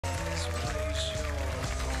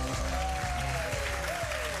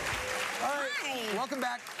Welcome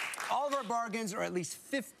back. All of our bargains are at least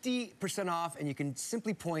 50% off, and you can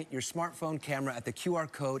simply point your smartphone camera at the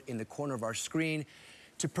QR code in the corner of our screen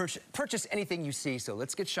to purchase anything you see. So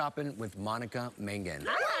let's get shopping with Monica Mangin.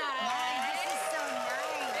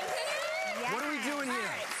 What are we doing here?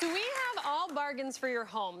 So we have all bargains for your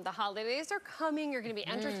home. The holidays are coming. You're going to be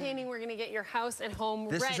entertaining. We're going to get your house and home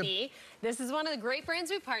ready. This is one of the great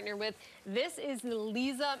brands we partner with. This is the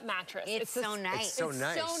Lisa mattress. It's so nice. It's so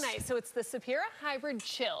nice. So nice. So it's the Sapira Hybrid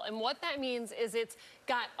Chill. And what that means is it's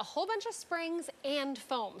got a whole bunch of springs and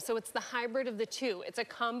foam. So it's the hybrid of the two. It's a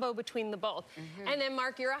combo between the both. And then,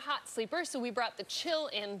 Mark, you're a hot sleeper, so we brought the chill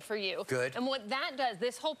in for you. Good. And what that does,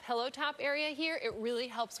 this whole pillow top area here, it really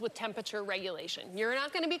helps with temperature regulation. You're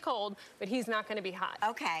not going to be cold, but he's not going to be hot.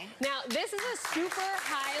 Okay. Now, this is a super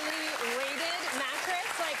highly rated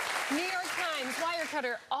mattress. Like New York Times,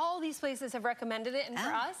 Wirecutter, all these places have recommended it. And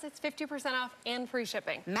for us, it's 50% off and free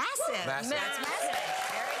shipping. Massive. Massive. That's massive.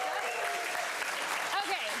 Very good.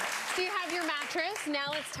 So you have your mattress.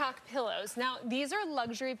 Now let's talk pillows. Now these are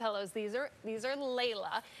luxury pillows. These are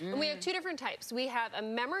Layla. And we have two different types. We have a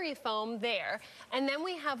memory foam there, and then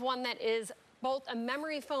we have one that is both a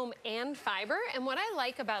memory foam and fiber. And what I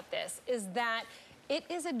like about this is that it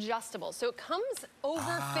is adjustable. So it comes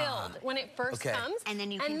overfilled when it first comes. And then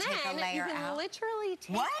you can take a layer out. You can literally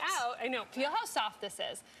take out. I know. Feel how soft this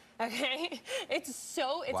is. Okay, it's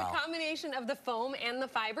a combination of the foam and the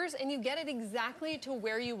fibers, and you get it exactly to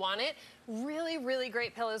where you want it. Really, really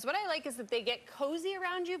great pillows. What I like is that they get cozy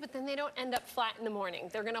around you, but then they don't end up flat in the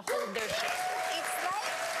morning. They're gonna hold their shape.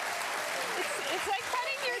 It's like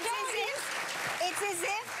petting your dog. It's as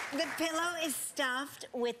if the pillow is stuffed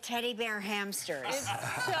with teddy bear hamsters. It's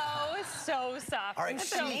so soft. All right, That's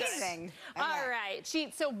so amazing. All right,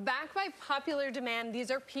 sheets. So backed by popular demand, these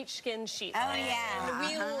are peach skin sheets. Oh, yeah. And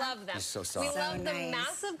we love them. It's so soft. We love the nice.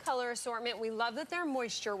 massive color assortment. We love that they're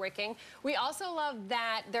moisture wicking. We also love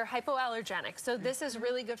that they're hypoallergenic. So this is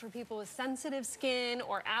really good for people with sensitive skin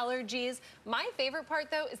or allergies. My favorite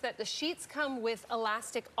part, though, is that the sheets come with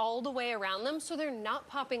elastic all the way around them, so they're not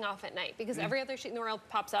popping off at night, because every other sheet in the world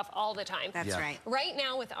pops off all the time. That's right. Right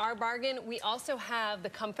now, with our bargain, we also have the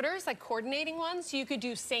comforters, like coordinating ones. So you could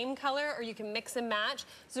do same color, or you can mix and match.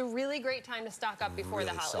 It's a really great time to stock up before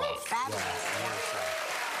the holidays. Fabulous.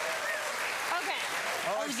 Okay.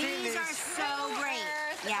 Oh, These are so great.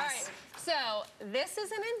 Yes. All right. So this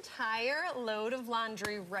is an entire load of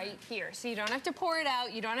laundry right here. So you don't have to pour it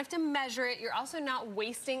out. You don't have to measure it. You're also not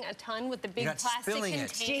wasting a ton with the big plastic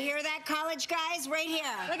containers. Did you hear that, college guys? Right here.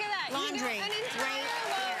 Look at that. Laundry. You know, an entire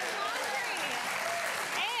load of laundry.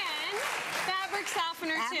 And fabric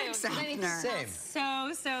softener, too. Fabric softener. Same.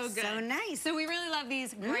 So good. So nice. So we really love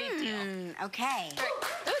these. Great deal. Okay. Oh,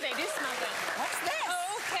 they do smell good. What's this?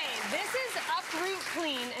 Okay, this is Uproot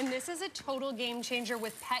Clean, and this is a total game changer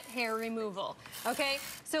with pet hair removal. Okay,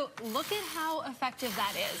 so look at how effective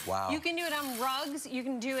that is. Wow. You can do it on rugs. You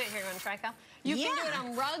can do it here. You want to try, Kyle? You can do it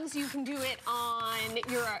on rugs. You can do it on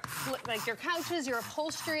your couches, your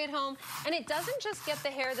upholstery at home, and it doesn't just get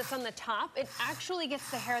the hair that's on the top. It actually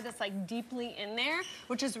gets the hair that's like deeply in there,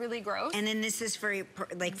 which is really gross. And then this is for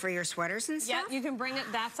for your sweaters and stuff? Yeah, you can bring it.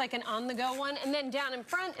 That's like an on-the-go one. And then down in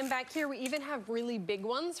front and back here, we even have really big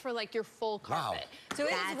ones for like your full carpet. So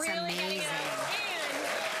it is really getting it out.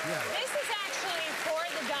 And this is actually for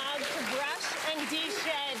the dog to brush and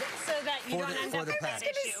de-shed so that you don't end up with that issue. I was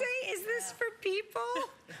going to say, is this for people?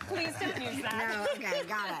 Please don't use that. No, okay,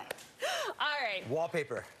 got it. All right.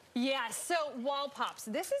 Wallpaper. Yeah, so Wall Pops.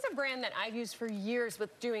 This is a brand that I've used for years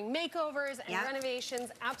with doing makeovers and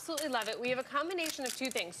renovations. Absolutely love it. We have a combination of two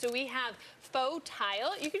things. So we have faux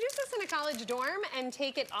tile. You could use this in a college dorm and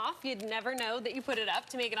take it off. You'd never know that you put it up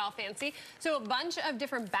to make it all fancy. So a bunch of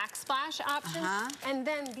different backsplash options. And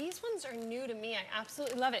then these ones are new to me. I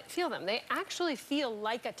absolutely love it. Feel them. They actually feel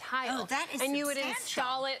like a tile. Oh, that is And you would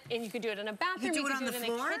install it, and you could do it in a bathroom. You could do it in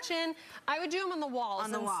a kitchen. I would do them on the walls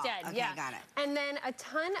instead. Okay, got it. And then a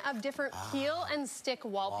ton of different peel and stick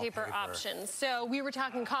wallpaper options. So we were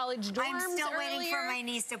talking college dorms I'm still waiting for my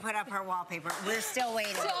niece to put up her wallpaper. We're still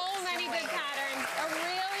waiting. So many good patterns. A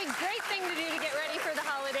really great thing to do to get ready for the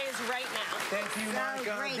holidays right now. Thank you,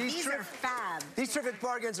 Monica. Great. These are fab. These terrific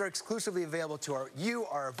bargains are exclusively available to our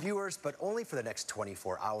viewers, but only for the next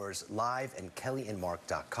 24 hours, live at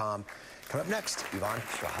kellyandmark.com. Coming up next, Yvonne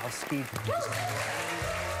Strahovski.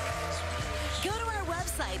 Go to our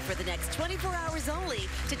website for the next 24 hours only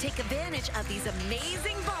to take advantage of these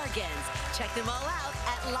amazing bargains. Check them all out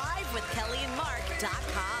at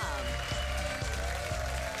livewithkellyandmark.com.